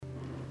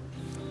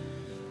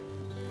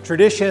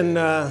Tradition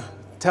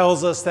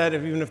tells us that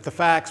even if the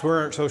facts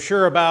weren't so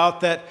sure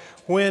about, that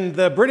when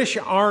the British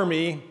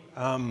Army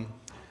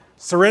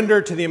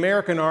surrendered to the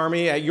American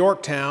Army at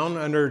Yorktown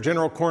under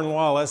General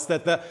Cornwallis,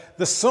 that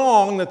the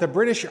song that the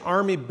British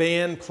Army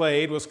band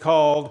played was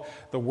called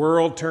 "The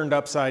World Turned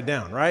Upside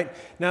Down," right?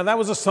 Now that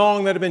was a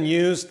song that had been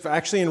used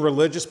actually in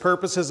religious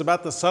purposes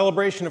about the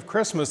celebration of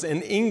Christmas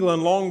in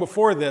England long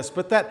before this,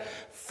 but that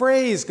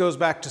phrase goes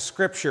back to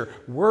Scripture,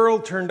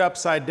 world turned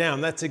upside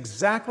down. That's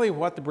exactly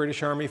what the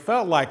British Army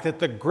felt like, that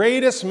the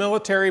greatest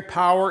military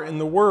power in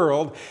the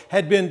world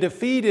had been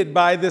defeated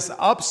by this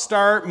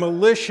upstart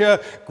militia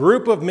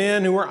group of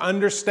men who were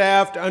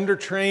understaffed,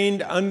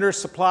 undertrained,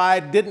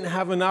 undersupplied, didn't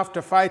have enough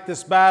to fight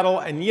this battle,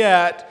 and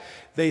yet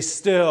they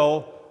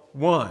still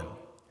won.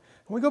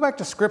 When we go back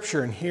to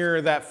Scripture and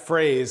hear that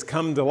phrase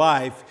come to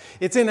life,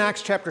 it's in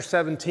Acts chapter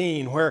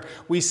 17, where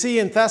we see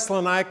in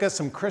Thessalonica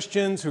some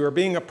Christians who are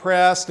being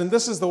oppressed, and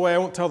this is the way, I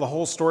won't tell the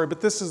whole story,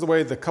 but this is the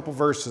way the couple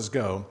verses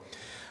go.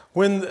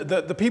 When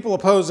the people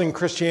opposing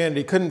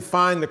Christianity couldn't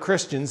find the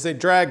Christians, they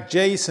dragged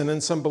Jason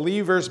and some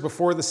believers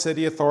before the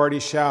city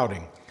authorities,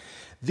 shouting,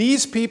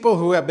 "These people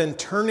who have been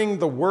turning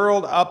the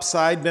world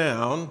upside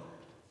down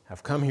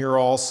have come here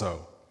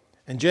also.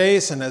 And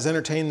Jason has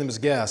entertained them as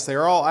guests. They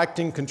are all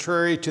acting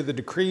contrary to the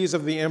decrees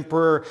of the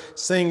emperor,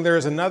 saying there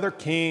is another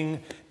king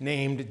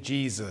named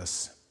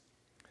Jesus."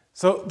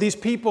 So these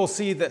people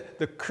see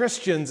the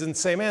Christians and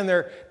say, man,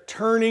 they're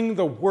turning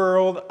the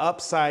world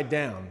upside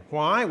down.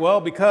 Why? Well,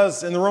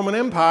 because in the Roman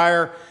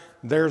Empire,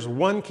 there's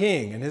one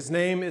king, and his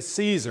name is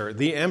Caesar,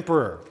 the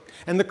emperor.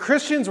 And the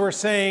Christians were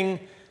saying,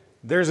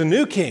 there's a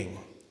new king,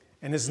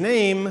 and his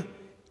name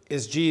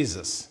is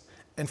Jesus.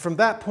 And from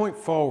that point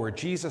forward,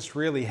 Jesus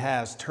really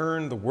has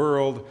turned the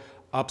world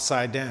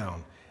upside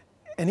down.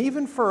 And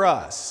even for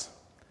us,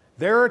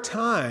 there are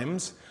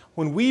times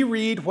when we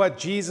read what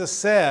Jesus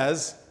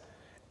says,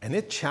 and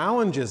it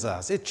challenges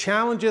us. It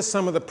challenges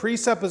some of the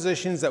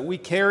presuppositions that we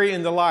carry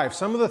into life,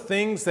 some of the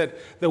things that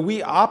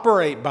we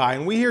operate by.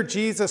 And we hear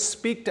Jesus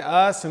speak to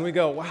us, and we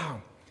go,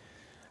 wow,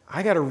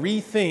 I got to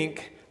rethink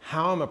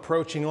how I'm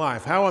approaching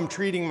life, how I'm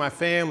treating my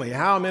family,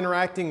 how I'm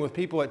interacting with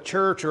people at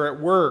church or at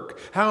work,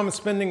 how I'm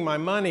spending my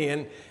money.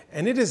 And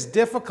it is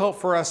difficult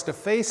for us to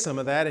face some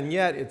of that, and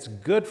yet it's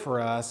good for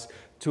us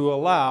to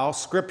allow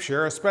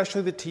Scripture,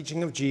 especially the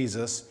teaching of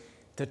Jesus,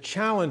 to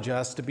challenge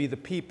us to be the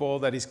people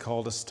that He's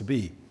called us to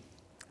be.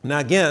 Now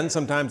again,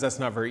 sometimes that's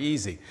not very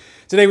easy.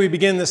 Today we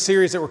begin this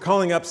series that we're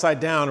calling Upside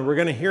Down, and we're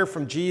going to hear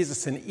from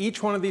Jesus in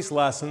each one of these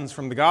lessons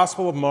from the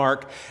Gospel of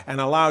Mark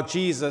and allow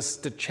Jesus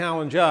to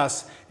challenge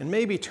us and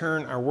maybe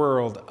turn our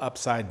world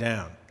upside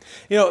down.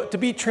 You know, to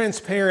be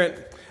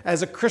transparent,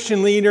 as a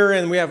Christian leader,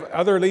 and we have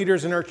other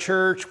leaders in our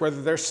church,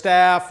 whether they're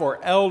staff or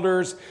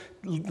elders,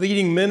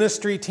 leading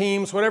ministry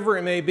teams, whatever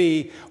it may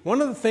be, one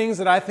of the things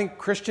that I think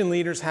Christian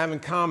leaders have in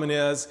common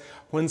is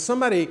when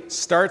somebody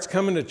starts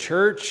coming to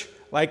church,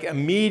 like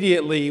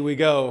immediately we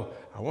go,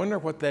 I wonder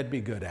what they'd be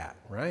good at,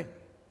 right?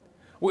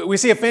 We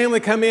see a family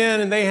come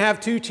in and they have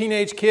 2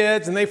 teenage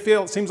kids and they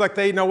feel, it seems like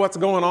they know what's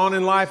going on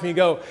in life, and you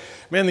go,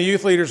 man, the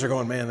youth leaders are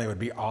going, man, they would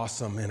be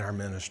awesome in our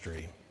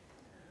ministry.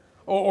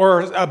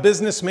 Or a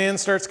businessman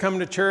starts coming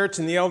to church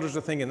and the elders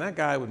are thinking, that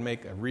guy would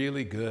make a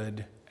really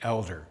good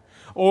elder.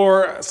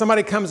 Or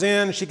somebody comes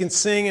in, she can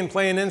sing and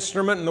play an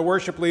instrument, and the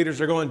worship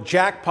leaders are going,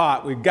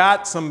 jackpot, we've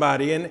got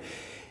somebody. And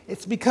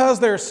it's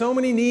because there are so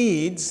many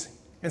needs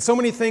and so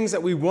many things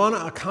that we want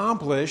to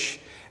accomplish,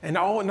 and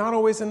not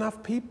always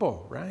enough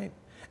people, right?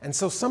 And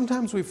so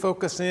sometimes we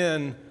focus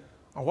in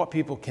on what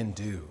people can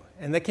do,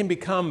 and they can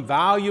become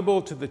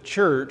valuable to the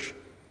church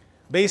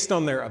based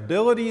on their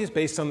abilities,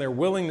 based on their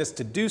willingness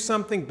to do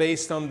something,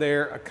 based on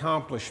their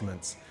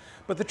accomplishments.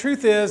 But the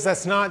truth is,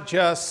 that's not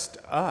just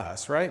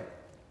us, right?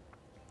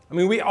 I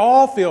mean, we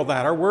all feel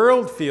that. Our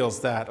world feels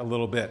that a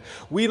little bit.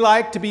 We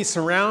like to be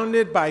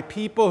surrounded by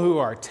people who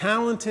are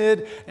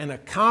talented and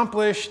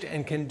accomplished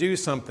and can do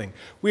something.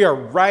 We are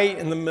right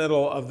in the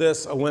middle of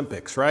this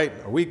Olympics, right?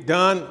 A week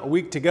done, a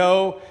week to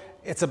go.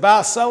 It's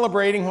about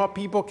celebrating what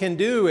people can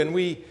do, and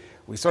we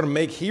sort of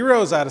make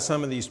heroes out of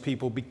some of these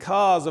people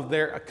because of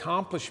their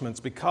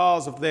accomplishments,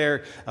 because of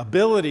their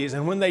abilities.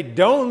 And when they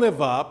don't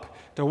live up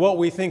to what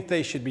we think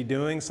they should be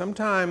doing,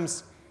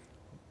 sometimes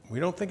we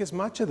don't think as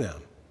much of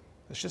them.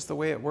 It's just the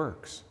way it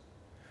works.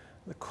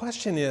 The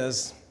question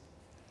is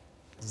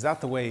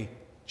that the way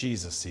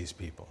Jesus sees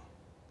people?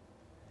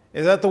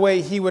 Is that the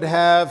way He would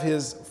have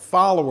His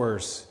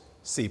followers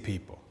see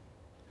people?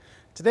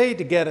 Today,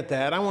 to get at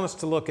that, I want us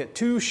to look at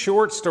 2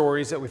 short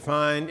stories that we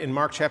find in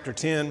Mark chapter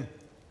 10.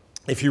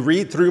 If you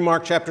read through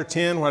Mark chapter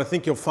 10, what I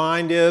think you'll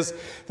find is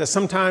that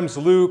sometimes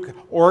Luke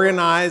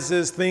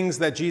organizes things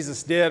that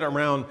Jesus did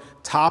around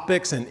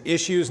topics and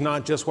issues,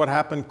 not just what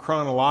happened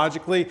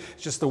chronologically.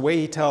 It's just the way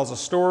he tells a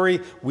story.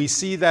 We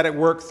see that at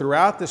work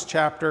throughout this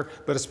chapter,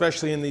 but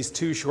especially in these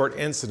 2 short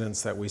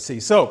incidents that we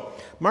see. So,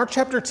 Mark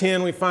chapter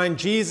 10, we find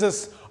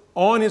Jesus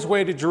on his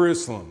way to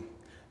Jerusalem.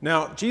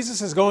 Now,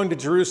 Jesus is going to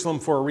Jerusalem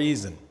for a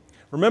reason.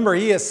 Remember,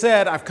 he has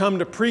said, I've come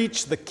to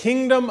preach the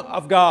kingdom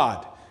of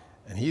God.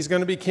 And he's going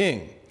to be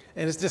king.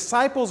 And his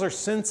disciples are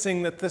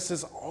sensing that this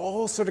is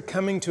all sort of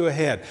coming to a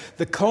head.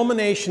 The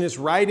culmination is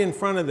right in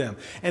front of them.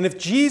 And if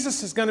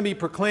Jesus is going to be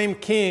proclaimed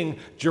king,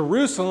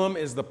 Jerusalem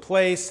is the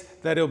place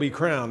that he'll be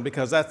crowned,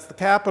 because that's the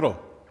capital.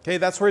 Okay,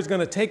 that's where he's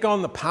going to take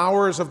on the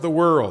powers of the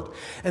world.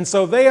 And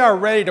so they are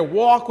ready to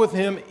walk with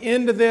him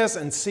into this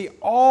and see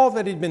all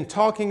that he'd been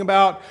talking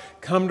about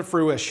come to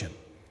fruition.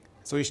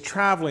 So he's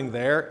traveling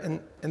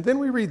there. And then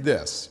we read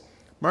this.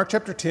 Mark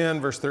chapter 10,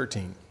 verse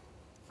 13.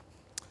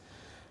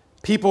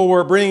 People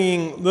were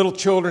bringing little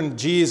children to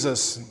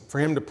Jesus for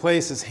him to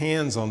place his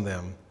hands on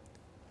them.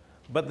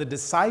 But the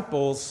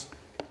disciples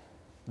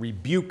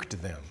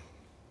rebuked them.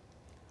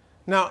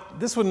 Now,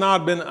 this would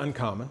not have been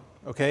uncommon,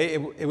 okay?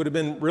 It would have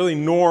been really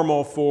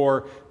normal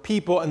for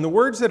people. And the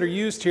words that are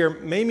used here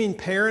may mean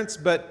parents,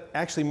 but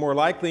actually more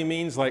likely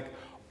means like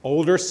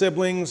older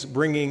siblings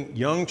bringing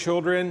young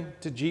children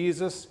to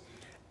Jesus.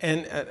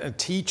 And a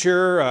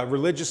teacher, a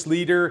religious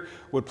leader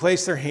would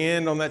place their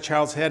hand on that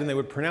child's head and they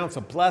would pronounce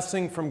a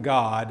blessing from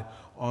God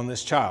on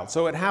this child.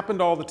 So it happened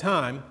all the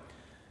time.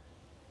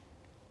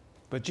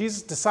 But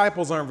Jesus'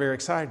 disciples aren't very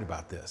excited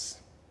about this.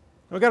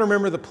 We've got to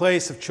remember the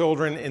place of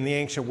children in the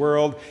ancient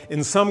world.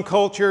 In some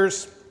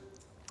cultures,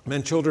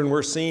 children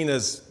were seen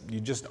as you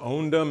just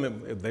owned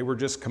them. They were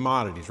just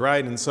commodities,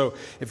 right? And so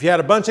if you had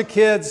a bunch of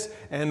kids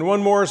and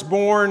one more is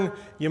born,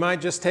 you might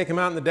just take them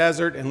out in the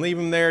desert and leave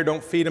them there.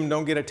 Don't feed them.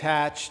 Don't get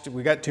attached.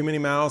 We got too many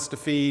mouths to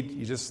feed.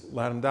 You just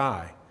let them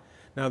die.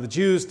 Now, the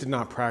Jews did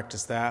not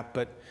practice that,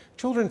 but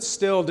children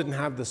still didn't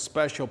have the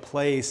special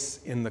place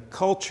in the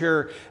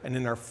culture and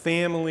in our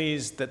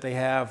families that they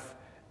have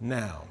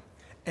now.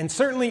 And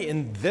certainly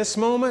in this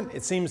moment,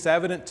 it seems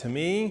evident to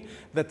me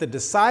that the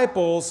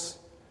disciples,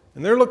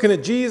 and they're looking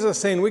at Jesus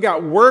saying, we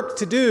got work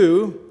to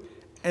do.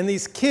 And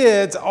these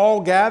kids all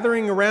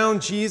gathering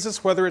around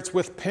Jesus, whether it's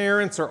with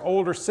parents or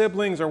older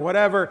siblings or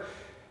whatever,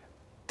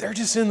 they're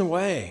just in the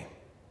way.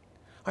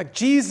 Like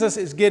Jesus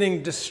is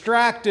getting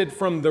distracted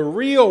from the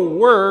real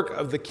work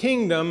of the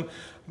kingdom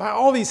by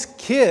all these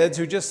kids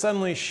who just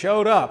suddenly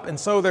showed up. And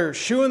so they're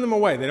shooing them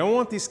away. They don't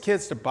want these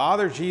kids to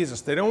bother Jesus.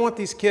 They don't want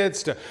these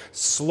kids to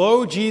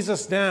slow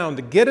Jesus down,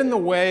 to get in the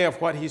way of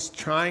what he's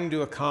trying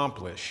to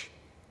accomplish.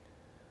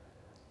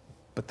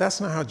 But that's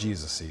not how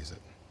Jesus sees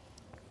it.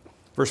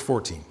 Verse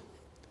 14.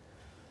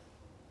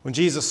 When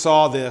Jesus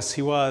saw this,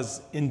 he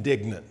was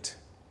indignant.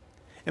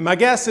 And my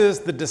guess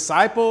is the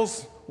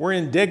disciples were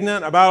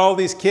indignant about all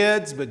these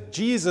kids, but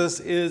Jesus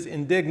is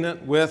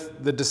indignant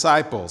with the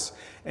disciples.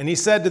 And he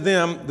said to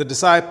them, the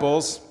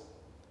disciples,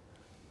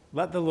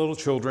 let the little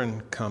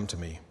children come to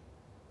me,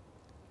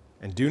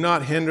 and do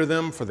not hinder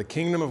them, for the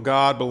kingdom of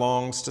God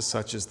belongs to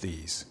such as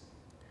these.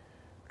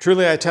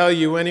 Truly, I tell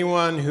you,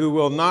 anyone who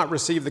will not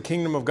receive the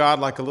kingdom of God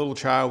like a little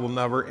child will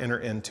never enter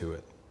into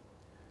it.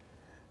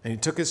 And he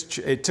took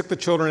the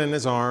children in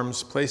his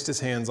arms, placed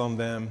his hands on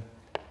them,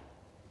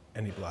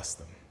 and he blessed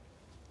them.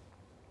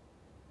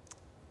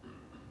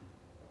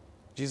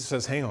 Jesus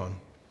says, hang on.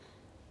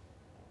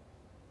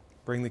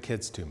 Bring the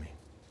kids to me.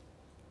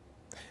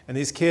 And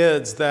these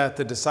kids that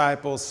the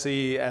disciples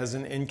see as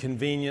an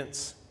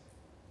inconvenience,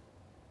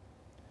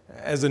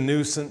 as a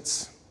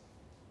nuisance,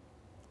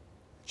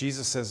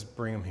 Jesus says,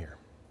 bring them here.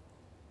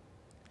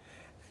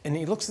 And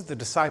he looks at the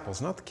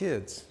disciples, not the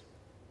kids.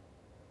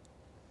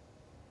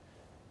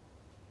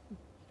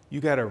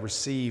 You got to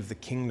receive the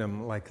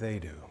kingdom like they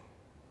do.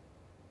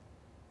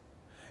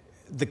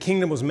 The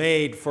kingdom was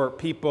made for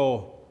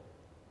people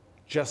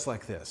just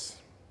like this.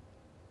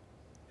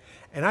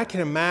 And I can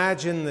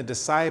imagine the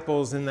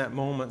disciples in that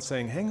moment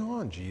saying, hang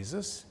on,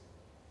 Jesus.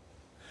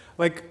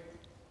 Like,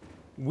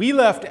 we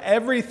left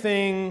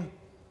everything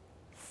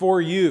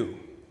for you.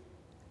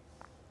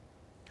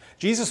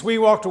 Jesus, we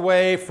walked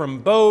away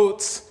from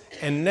boats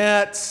and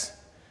nets,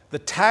 the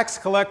tax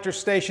collector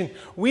station.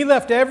 We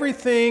left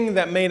everything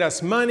that made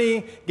us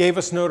money, gave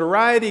us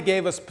notoriety,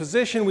 gave us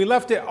position. We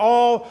left it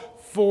all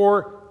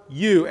for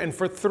you. And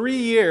for 3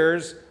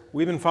 years,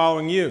 we've been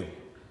following you.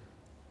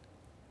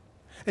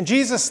 And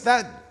Jesus,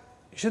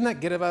 shouldn't that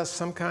give us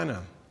some kind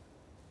of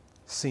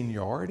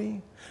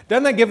seniority?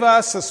 Doesn't that give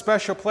us a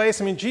special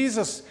place? I mean,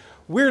 Jesus,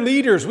 we're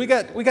leaders. We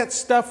got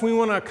stuff we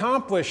want to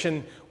accomplish,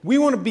 and we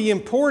want to be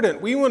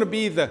important. We want to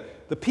be the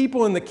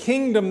people in the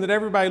kingdom that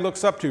everybody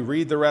looks up to.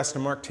 Read the rest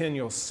of Mark 10,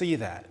 you'll see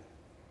that.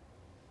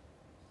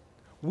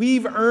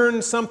 We've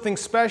earned something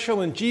special,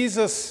 and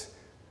Jesus,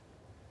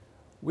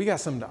 we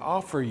got something to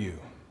offer you.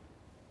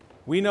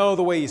 We know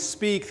the way you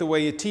speak, the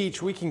way you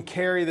teach. We can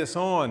carry this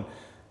on.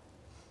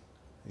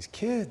 These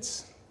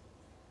kids,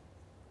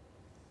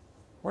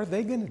 what are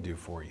they going to do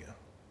for you?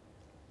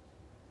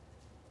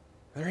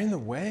 They're in the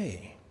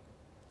way.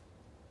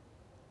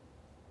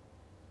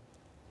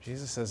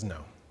 Jesus says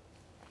no.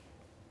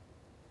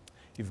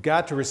 You've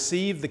got to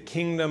receive the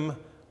kingdom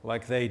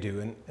like they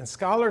do. And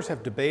scholars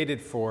have debated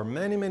for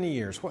many, many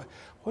years. What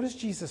does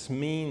Jesus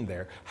mean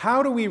there?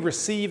 How do we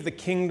receive the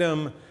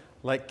kingdom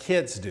like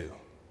kids do?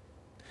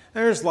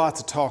 There's lots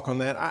of talk on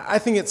that. I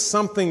think it's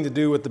something to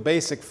do with the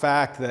basic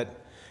fact that,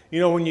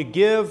 when you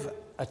give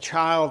a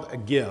child a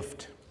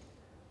gift,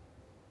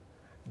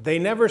 they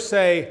never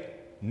say,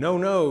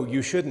 no,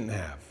 you shouldn't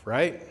have,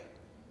 right?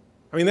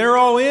 I mean, they're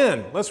all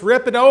in. Let's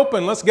rip it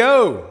open. Let's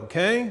go,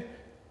 okay?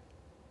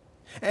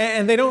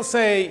 And they don't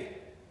say,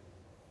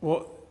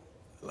 well,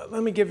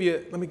 let me give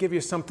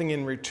you something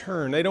in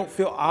return. They don't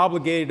feel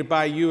obligated to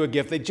buy you a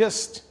gift. They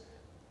just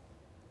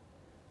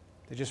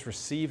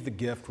receive the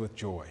gift with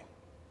joy.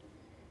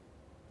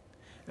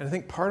 And I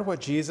think part of what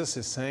Jesus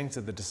is saying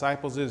to the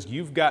disciples is,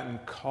 you've gotten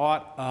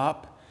caught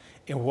up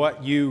in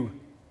what you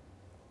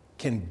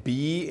can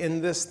be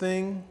in this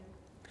thing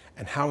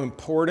and how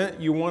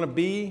important you want to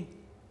be,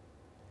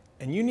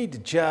 and you need to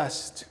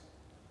just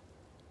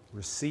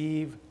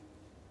receive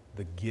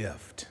the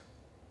gift.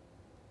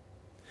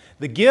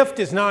 The gift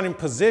is not in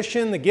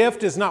position. The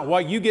gift is not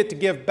what you get to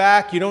give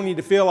back. You don't need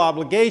to feel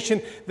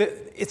obligation.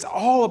 It's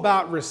all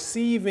about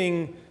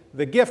receiving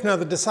the gift. Now,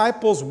 the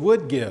disciples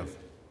would give,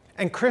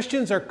 and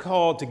Christians are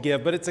called to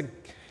give, but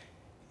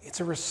it's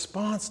a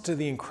response to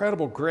the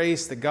incredible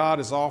grace that God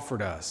has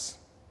offered us.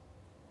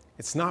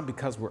 It's not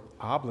because we're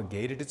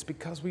obligated, it's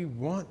because we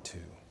want to.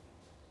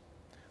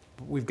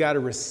 But we've got to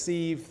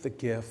receive the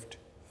gift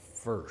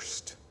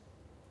first.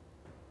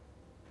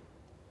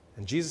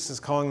 And Jesus is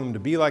calling them to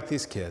be like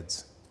these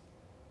kids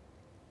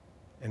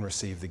and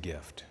receive the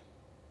gift.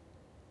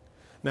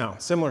 Now,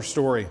 similar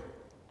story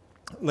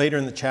later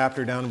in the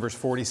chapter, down in verse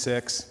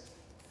 46.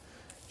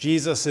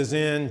 Jesus is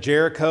in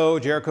Jericho.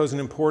 Jericho's an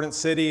important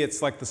city.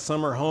 It's like the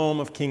summer home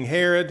of King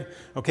Herod.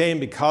 Okay, and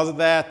because of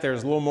that,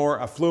 there's a little more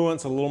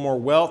affluence, a little more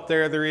wealth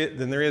there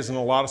than there is in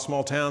a lot of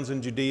small towns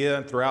in Judea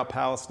and throughout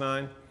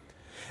Palestine.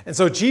 And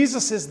so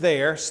Jesus is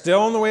there,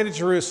 still on the way to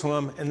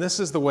Jerusalem, and this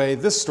is the way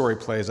this story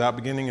plays out,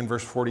 beginning in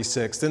verse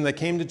 46. Then they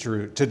came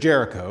to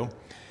Jericho,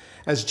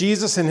 as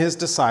Jesus and his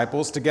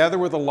disciples, together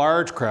with a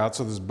large crowd,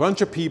 so there's a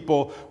bunch of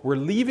people, were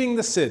leaving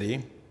the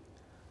city.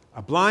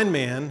 A blind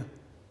man,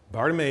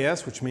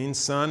 Bartimaeus, which means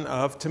son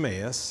of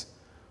Timaeus,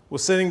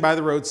 was sitting by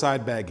the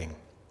roadside begging.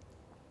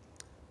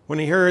 When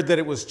he heard that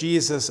it was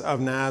Jesus of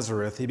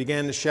Nazareth, he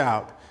began to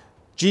shout,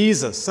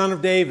 "Jesus, Son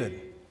of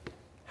David,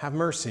 have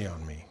mercy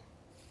on me."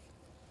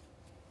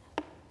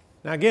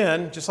 Now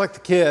again, just like the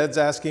kids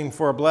asking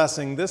for a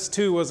blessing, this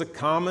too was a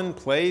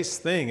commonplace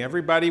thing.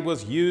 Everybody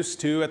was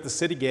used to, at the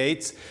city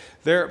gates,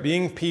 there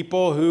being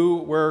people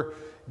who were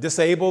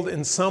disabled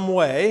in some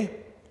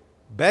way,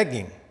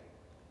 begging.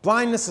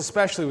 Blindness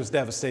especially was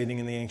devastating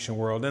in the ancient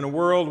world. In a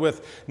world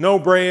with no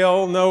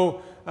braille,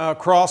 no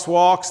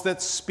crosswalks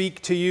that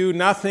speak to you,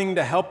 nothing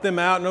to help them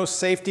out, no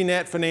safety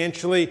net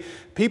financially,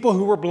 people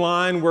who were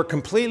blind were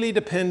completely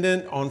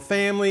dependent on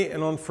family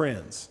and on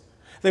friends.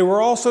 They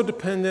were also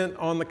dependent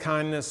on the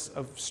kindness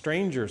of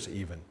strangers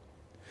even.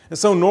 And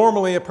so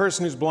normally a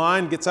person who's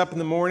blind gets up in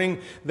the morning,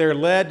 they're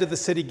led to the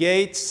city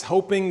gates,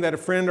 hoping that a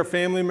friend or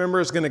family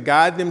member is going to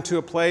guide them to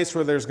a place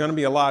where there's going to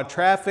be a lot of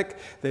traffic.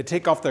 They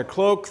take off their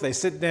cloak, they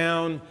sit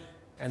down,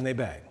 and they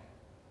beg.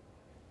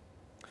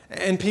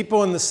 And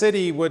people in the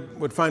city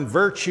would find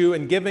virtue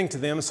in giving to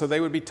them, so they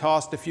would be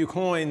tossed a few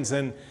coins,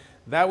 and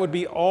that would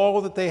be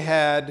all that they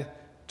had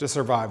to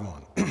survive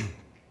on.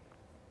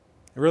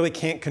 They really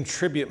can't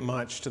contribute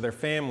much to their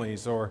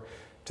families or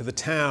to the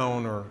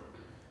town, or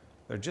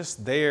they're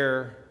just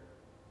there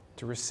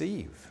to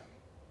receive.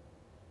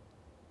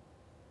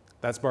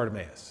 That's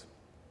Bartimaeus.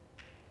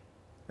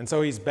 And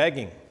so he's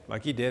begging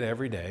like he did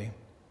every day.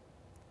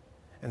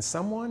 And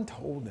someone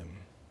told him,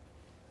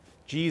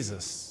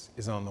 Jesus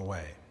is on the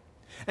way.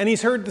 And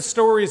he's heard the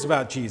stories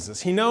about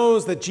Jesus. He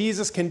knows that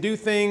Jesus can do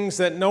things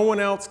that no one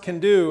else can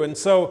do. And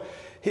so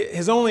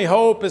his only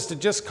hope is to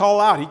just call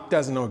out. He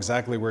doesn't know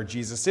exactly where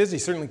Jesus is. He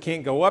certainly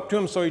can't go up to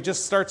him, so he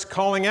just starts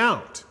calling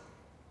out.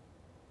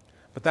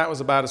 But that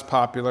was about as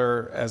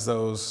popular as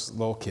those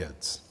little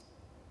kids.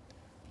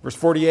 Verse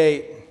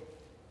 48,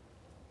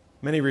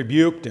 many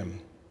rebuked him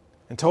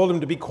and told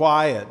him to be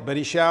quiet, but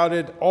he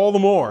shouted all the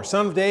more,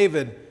 "Son of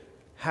David,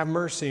 have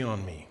mercy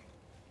on me."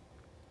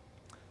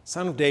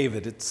 Son of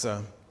David, it's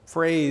a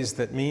phrase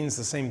that means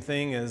the same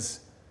thing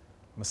as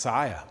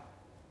Messiah,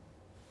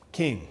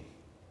 king.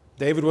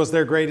 David was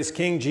their greatest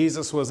king.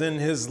 Jesus was in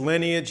his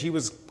lineage. He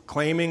was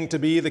claiming to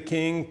be the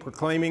king,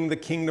 proclaiming the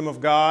kingdom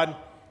of God.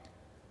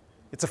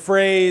 It's a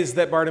phrase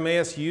that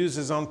Bartimaeus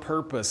uses on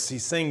purpose.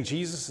 He's saying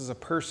Jesus is a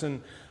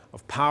person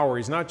of power.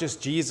 He's not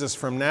just Jesus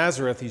from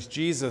Nazareth. He's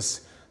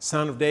Jesus,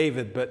 son of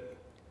David. But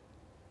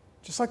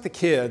just like the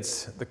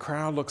kids, the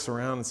crowd looks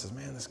around and says,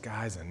 man, this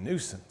guy's a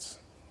nuisance.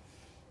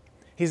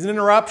 He's an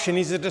interruption.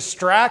 He's a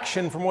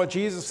distraction from what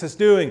Jesus is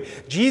doing.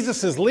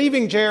 Jesus is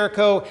leaving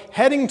Jericho,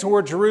 heading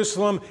toward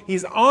Jerusalem.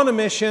 He's on a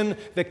mission,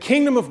 the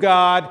kingdom of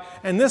God,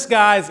 and this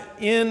guy's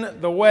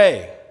in the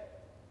way.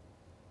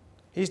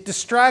 He's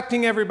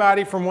distracting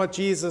everybody from what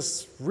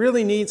Jesus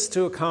really needs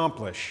to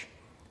accomplish.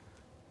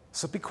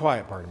 So be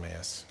quiet,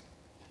 Bartimaeus.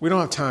 We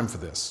don't have time for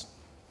this.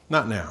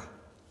 Not now.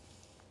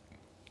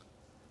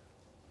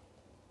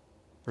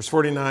 Verse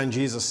 49,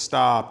 Jesus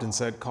stopped and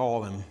said,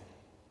 "Call him."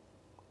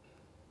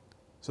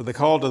 So they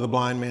called to the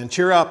blind man,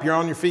 "Cheer up, you're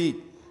on your feet.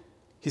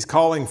 He's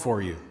calling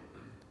for you."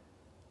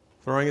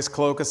 Throwing his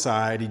cloak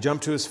aside, he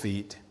jumped to his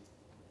feet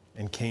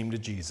and came to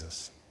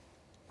Jesus.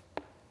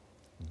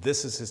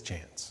 this is his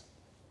chance.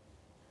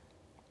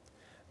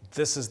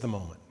 This is the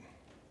moment.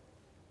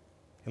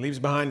 He leaves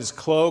behind his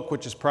cloak,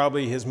 which is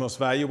probably his most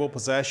valuable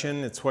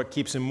possession. It's what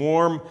keeps him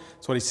warm.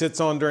 It's what he sits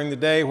on during the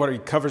day, what he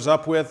covers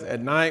up with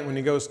at night when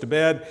he goes to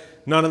bed.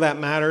 None of that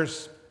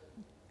matters.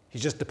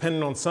 He's just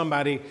dependent on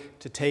somebody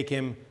to take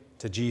him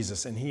to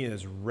Jesus, and he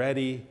is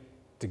ready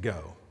to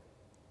go.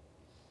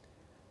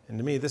 And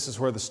to me, this is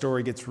where the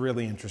story gets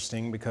really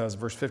interesting, because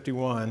verse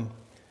 51,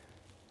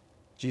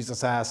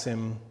 Jesus asks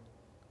him,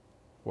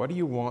 "What do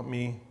you want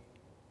me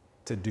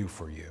to do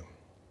for you?"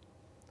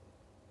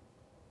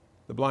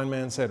 The blind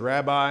man said,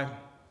 "Rabbi,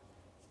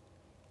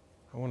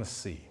 I want to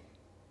see."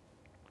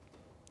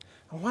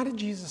 And why did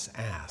Jesus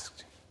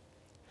ask?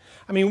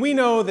 I mean, we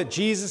know that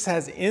Jesus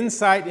has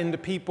insight into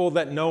people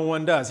that no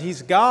one does.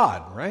 He's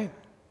God, right?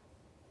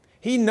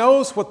 He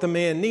knows what the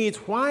man needs.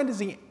 Why does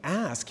he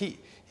ask? He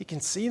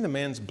can see the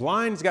man's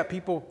blind. He's got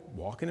people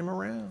walking him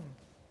around.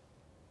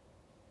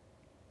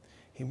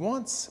 He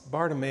wants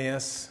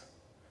Bartimaeus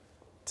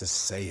to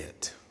say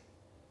it,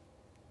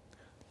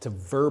 to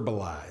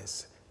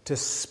verbalize, to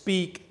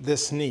speak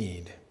this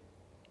need.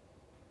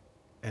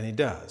 And he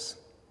does.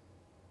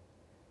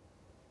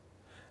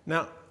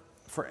 Now,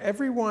 for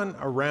everyone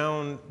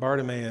around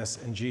Bartimaeus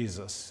and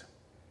Jesus,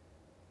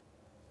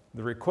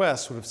 the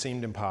request would have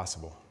seemed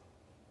impossible.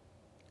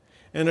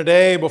 In a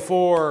day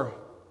before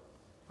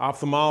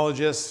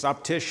ophthalmologists,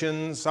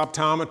 opticians,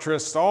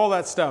 optometrists, all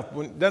that stuff,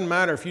 it doesn't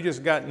matter if you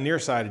just got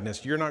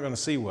nearsightedness, you're not going to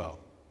see well.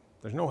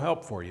 There's no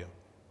help for you.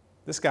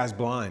 This guy's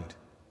blind.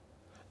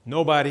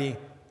 Nobody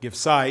gives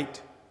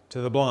sight to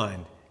the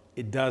blind.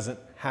 It doesn't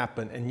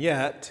happen. And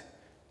yet,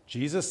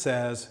 Jesus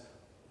says,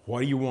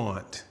 "What do you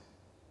want?"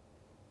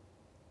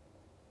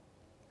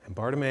 And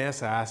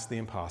Bartimaeus asks the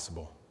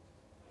impossible.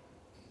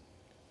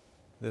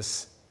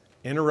 This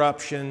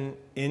interruption,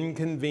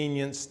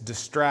 inconvenience,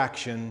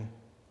 distraction.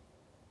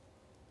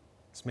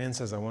 This man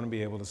says, "I want to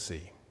be able to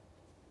see."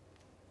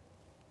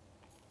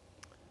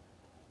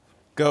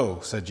 "Go,"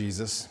 said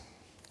Jesus.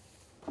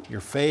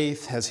 "Your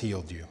faith has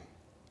healed you."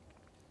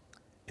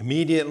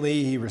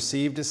 Immediately he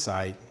received his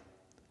sight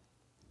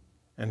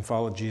and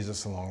followed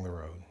Jesus along the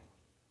road.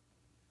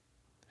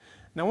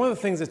 Now, one of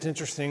the things that's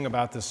interesting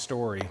about this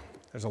story,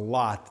 there's a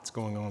lot that's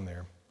going on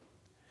there.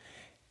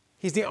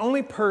 He's the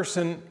only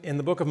person in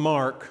the book of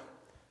Mark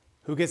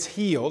who gets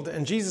healed,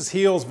 and Jesus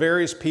heals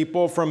various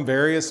people from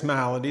various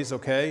maladies,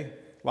 okay?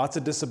 Lots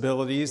of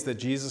disabilities that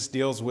Jesus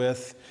deals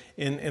with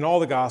in all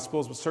the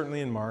Gospels, but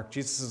certainly in Mark.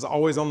 Jesus is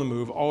always on the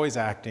move, always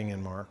acting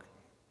in Mark.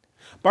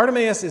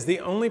 Bartimaeus is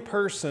the only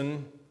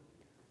person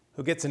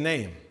who gets a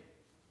name.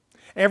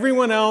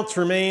 Everyone else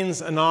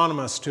remains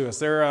anonymous to us.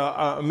 They're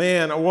a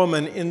man, a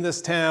woman in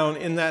this town,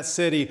 in that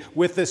city,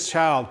 with this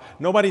child.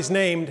 Nobody's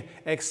named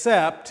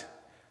except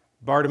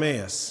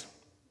Bartimaeus.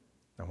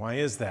 Now, why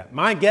is that?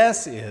 My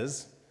guess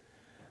is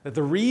that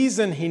the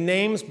reason he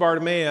names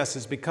Bartimaeus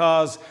is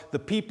because the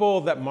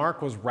people that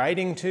Mark was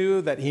writing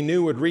to, that he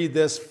knew would read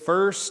this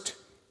first,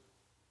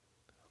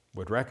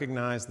 would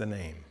recognize the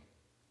name.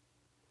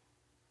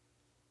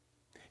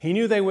 He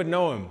knew they would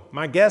know him.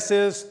 My guess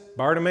is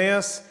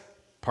Bartimaeus,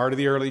 part of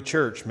the early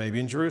church, maybe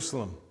in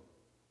Jerusalem.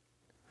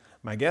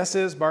 My guess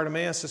is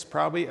Bartimaeus is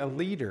probably a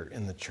leader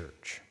in the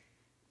church.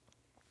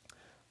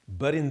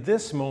 But in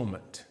this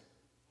moment,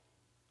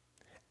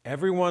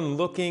 everyone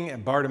looking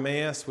at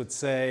Bartimaeus would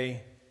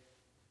say,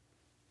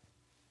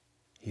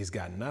 he's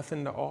got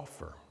nothing to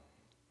offer.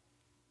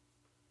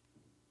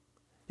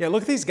 Yeah,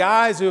 look at these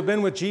guys who have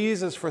been with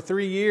Jesus for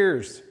 3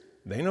 years.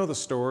 They know the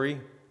story.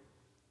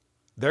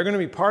 They're going to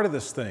be part of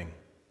this thing.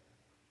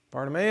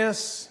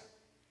 Bartimaeus,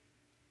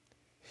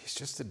 he's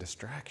just a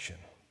distraction.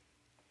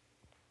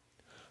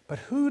 But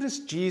who does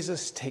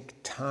Jesus take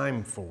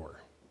time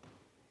for?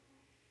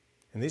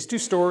 In these two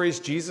stories,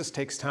 Jesus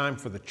takes time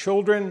for the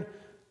children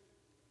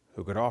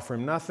who could offer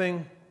him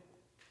nothing,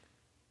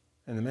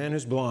 and the man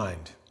who's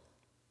blind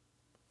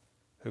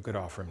who could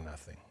offer him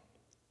nothing.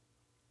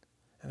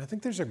 And I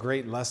think there's a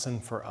great lesson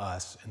for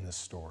us in this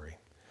story,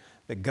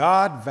 that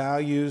God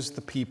values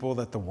the people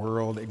that the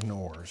world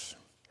ignores.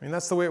 I mean,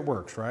 that's the way it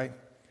works, right?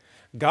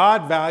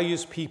 God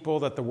values people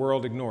that the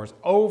world ignores.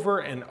 Over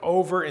and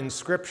over in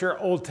Scripture,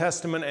 Old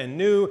Testament and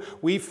New,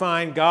 we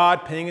find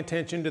God paying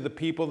attention to the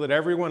people that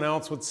everyone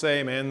else would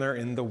say, man, they're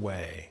in the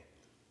way.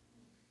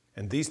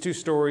 And these two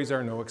stories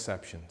are no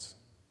exceptions.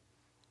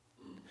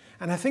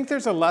 And I think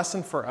there's a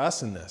lesson for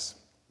us in this.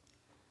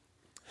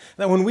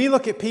 That when we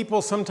look at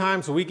people,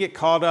 sometimes we get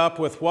caught up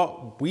with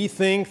what we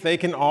think they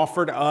can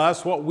offer to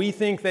us, what we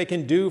think they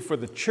can do for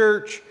the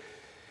church.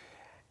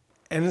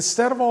 And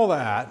instead of all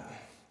that,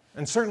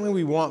 and certainly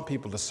we want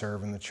people to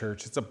serve in the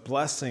church, it's a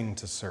blessing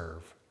to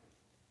serve.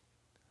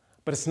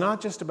 But it's not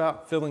just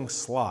about filling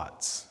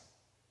slots.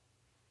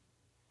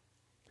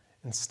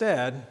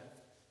 Instead,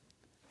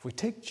 if we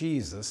take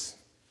Jesus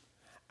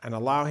and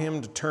allow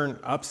him to turn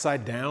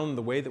upside down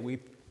the way that we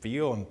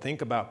feel and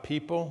think about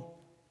people,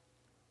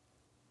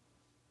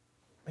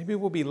 maybe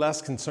we'll be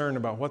less concerned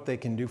about what they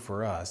can do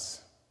for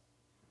us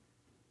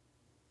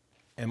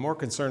and more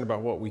concerned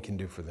about what we can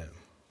do for them.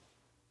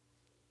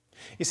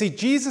 You see,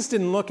 Jesus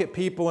didn't look at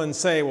people and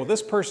say, well,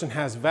 this person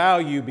has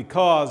value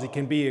because he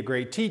can be a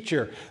great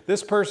teacher.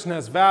 This person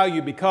has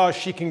value because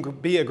she can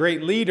be a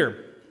great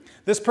leader.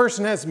 This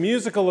person has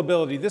musical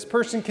ability. This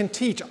person can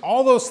teach.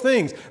 All those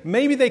things.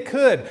 Maybe they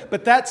could,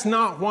 but that's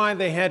not why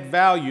they had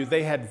value.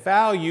 They had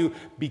value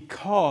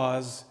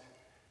because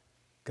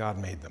God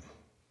made them.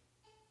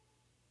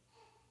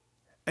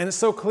 And it's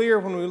so clear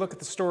when we look at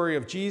the story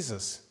of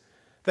Jesus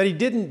that he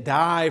didn't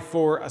die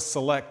for a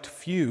select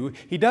few.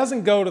 He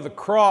doesn't go to the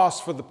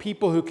cross for the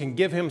people who can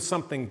give him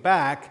something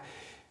back.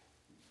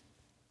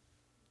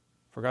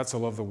 For God so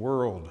loved the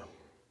world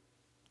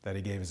that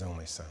he gave his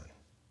only Son.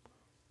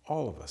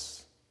 All of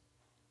us.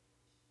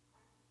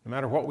 No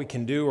matter what we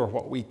can do or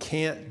what we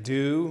can't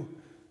do,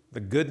 the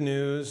good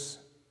news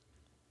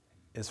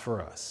is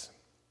for us.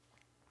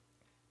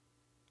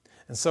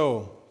 And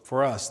so,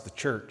 for us, the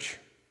church,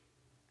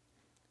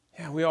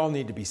 we all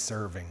need to be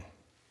serving.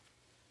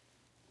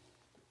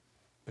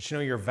 But you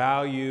know, your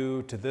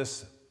value to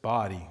this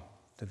body,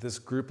 to this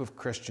group of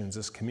Christians,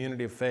 this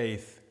community of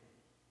faith,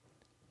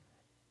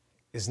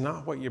 is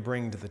not what you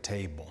bring to the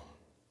table.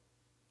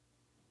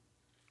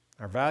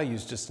 Our value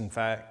is just, in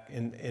fact,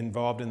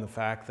 involved in the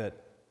fact that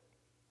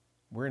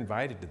we're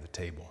invited to the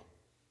table.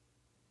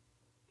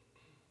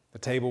 The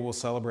table we'll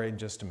celebrate in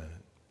just a minute.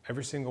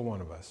 Every single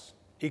one of us,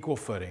 equal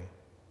footing.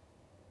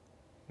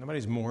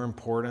 Nobody's more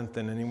important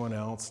than anyone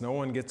else. No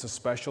one gets a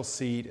special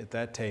seat at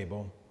that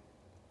table.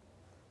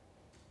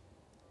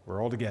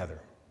 We're all together,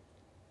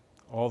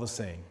 all the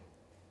same.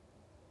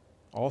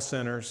 All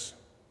sinners,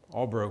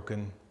 all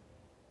broken,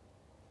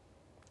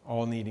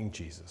 all needing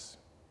Jesus,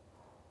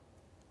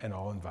 and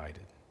all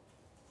invited.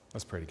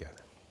 Let's pray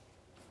together.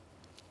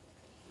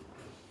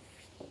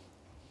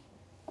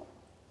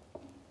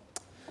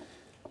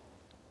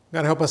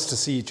 God, help us to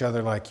see each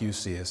other like you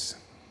see us.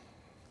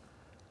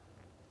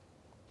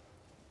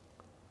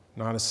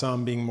 Not as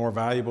some being more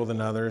valuable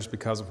than others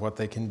because of what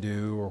they can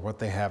do or what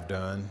they have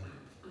done,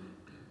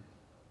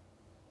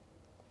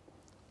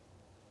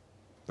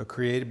 but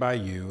created by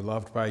you,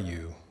 loved by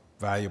you,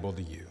 valuable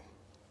to you.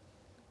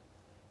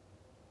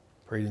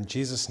 Prayed in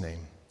Jesus'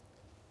 name,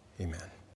 amen.